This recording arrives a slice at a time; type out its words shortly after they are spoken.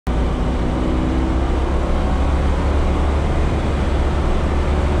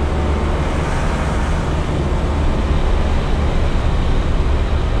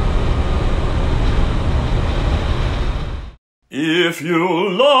If you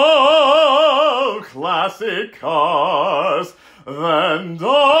love classic cars, then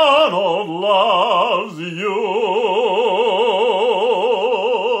Donald loves you.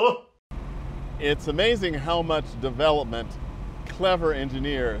 It's amazing how much development clever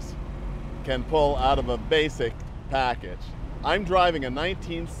engineers can pull out of a basic package. I'm driving a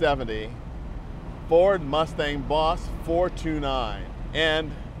 1970 Ford Mustang Boss 429,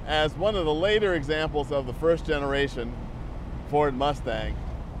 and as one of the later examples of the first generation Ford Mustang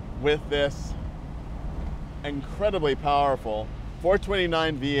with this incredibly powerful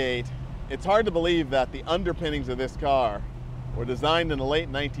 429 V8, it's hard to believe that the underpinnings of this car were designed in the late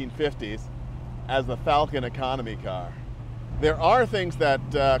 1950s as the Falcon economy car. There are things that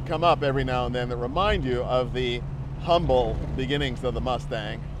come up every now and then that remind you of the humble beginnings of the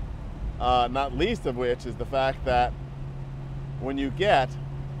Mustang, not least of which is the fact that when you get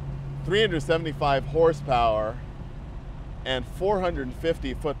 375 horsepower and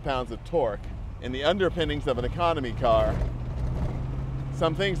 450 foot-pounds of torque in the underpinnings of an economy car,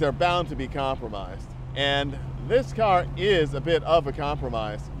 some things are bound to be compromised. And this car is a bit of a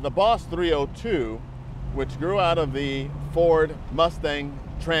compromise. The Boss 302, which grew out of the Ford Mustang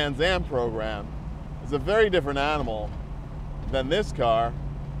Trans Am program, is a very different animal than this car,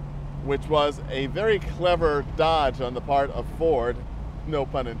 which was a very clever dodge on the part of Ford, no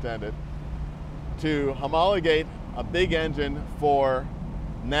pun intended, to homologate a big engine for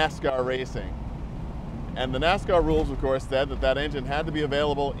NASCAR racing. And the NASCAR rules, of course, said that that engine had to be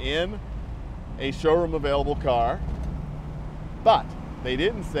available in a showroom available car, but they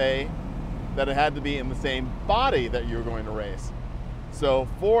didn't say that it had to be in the same body that you were going to race. So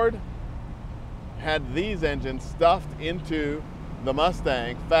Ford had these engines stuffed into the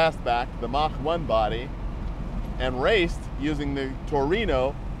Mustang Fastback, the Mach 1 body, and raced using the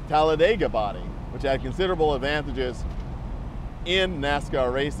Torino Talladega body, which had considerable advantages in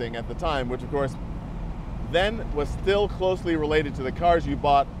NASCAR racing at the time, which of course then was still closely related to the cars you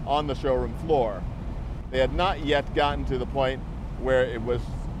bought on the showroom floor. They had not yet gotten to the point where it was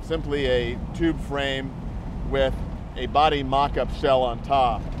simply a tube frame with a body mock-up shell on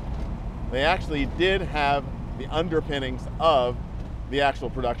top. They actually did have the underpinnings of the actual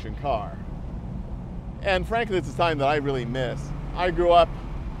production car. And frankly, it's a time that I really miss. I grew up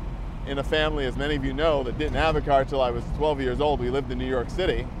in a family, as many of you know, that didn't have a car till I was 12 years old. We lived in New York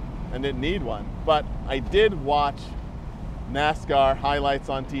City and didn't need one. But I did watch NASCAR highlights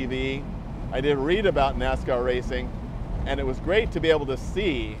on TV. I did read about NASCAR racing, and it was great to be able to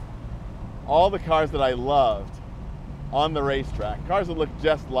see all the cars that I loved on the racetrack, cars that looked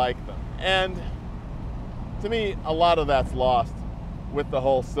just like them. And to me, a lot of that's lost with the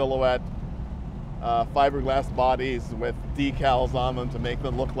whole silhouette, fiberglass bodies with decals on them to make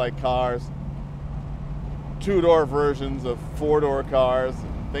them look like cars, two-door versions of four-door cars,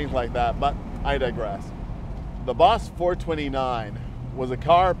 things like that, but I digress. The Boss 429 was a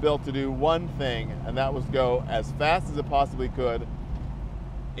car built to do one thing, and that was go as fast as it possibly could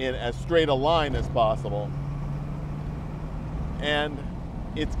in as straight a line as possible. And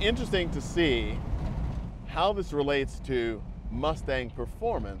it's interesting to see how this relates to Mustang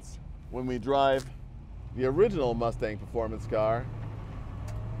performance when we drive the original Mustang performance car,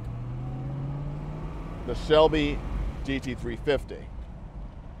 the Shelby GT350.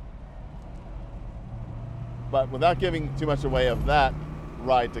 But without giving too much away of that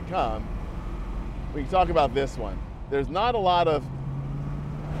ride to come, we can talk about this one. There's not a lot of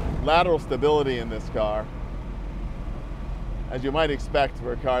lateral stability in this car, as you might expect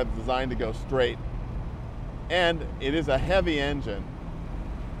for a car that's designed to go straight. And it is a heavy engine.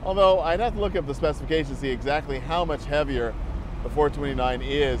 Although I'd have to look up the specifications to see exactly how much heavier the 429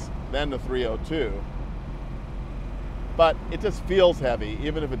 is than the 302. But it just feels heavy,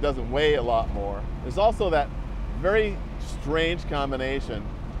 even if it doesn't weigh a lot more. There's also that very strange combination,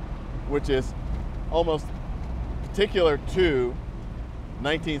 which is almost particular to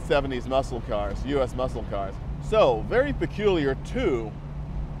 1970s muscle cars, US muscle cars. So, very peculiar to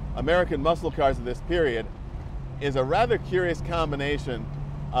American muscle cars of this period is a rather curious combination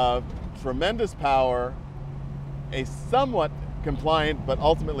of tremendous power, a somewhat compliant but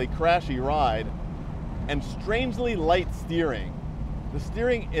ultimately crashy ride, and strangely light steering. The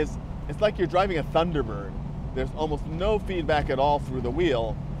steering it's like you're driving a Thunderbird. There's almost no feedback at all through the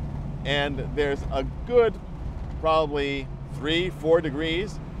wheel, and there's a good probably 3-4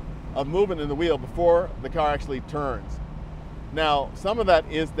 degrees of movement in the wheel before the car actually turns. Now, some of that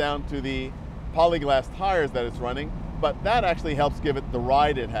is down to the polyglass tires that it's running, but that actually helps give it the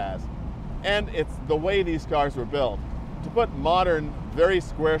ride it has. And it's the way these cars were built. To put modern, very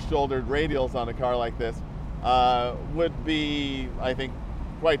square-shouldered radials on a car like this would be, I think,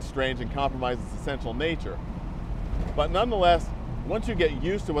 quite strange and compromise its essential nature. But nonetheless, once you get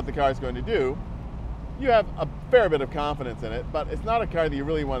used to what the car is going to do, you have a fair bit of confidence in it, but it's not a car that you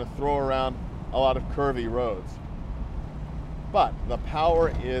really want to throw around a lot of curvy roads. But the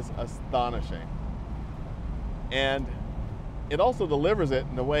power is astonishing. And it also delivers it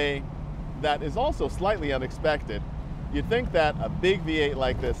in a way that is also slightly unexpected. You'd think that a big V8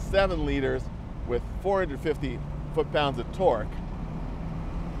 like this, 7 liters with 450 foot-pounds of torque,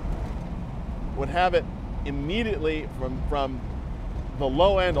 would have it immediately from the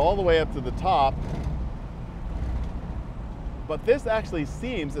low end all the way up to the top. But this actually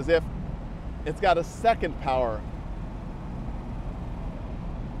seems as if it's got a second power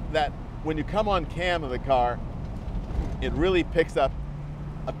that when you come on cam of the car, it really picks up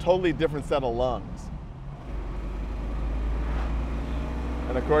a totally different set of lungs.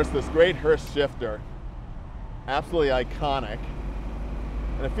 And of course, this great Hurst shifter, absolutely iconic.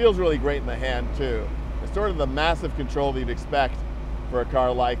 And it feels really great in the hand too. It's sort of the massive control that you'd expect for a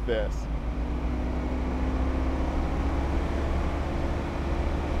car like this.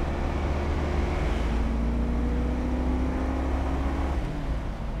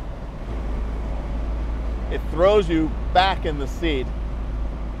 It throws you back in the seat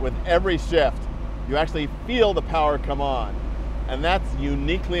with every shift. You actually feel the power come on. And that's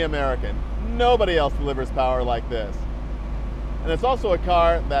uniquely American. Nobody else delivers power like this. And it's also a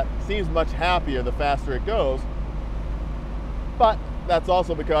car that seems much happier the faster it goes, but that's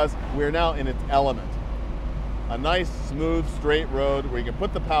also because we're now in its element. A nice, smooth, straight road where you can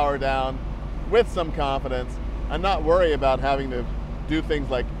put the power down with some confidence and not worry about having to do things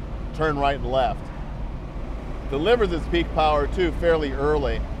like turn right and left. Delivers its peak power too fairly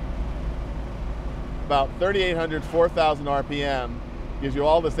early. About 3,800, 4,000 RPM gives you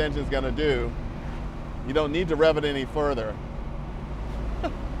all this engine's going to do. You don't need to rev it any further.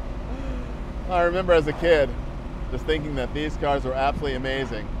 I remember as a kid just thinking that these cars were absolutely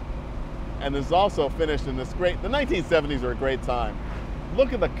amazing. And this is also finished in this great, the 1970s were a great time.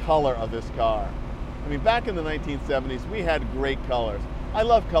 Look at the color of this car. I mean, back in the 1970s, we had great colors. I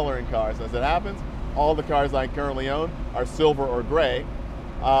love coloring cars. As it happens, all the cars I currently own are silver or gray.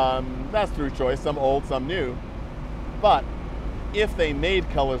 That's through choice, some old, some new. But if they made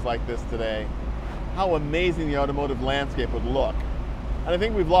colors like this today, how amazing the automotive landscape would look. And I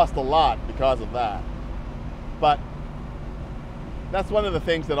think we've lost a lot because of that. But that's one of the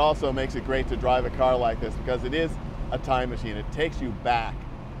things that also makes it great to drive a car like this, because it is a time machine. It takes you back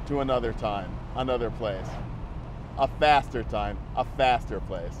to another time, another place. A faster time, a faster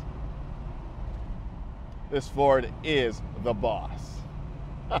place. This Ford is the boss.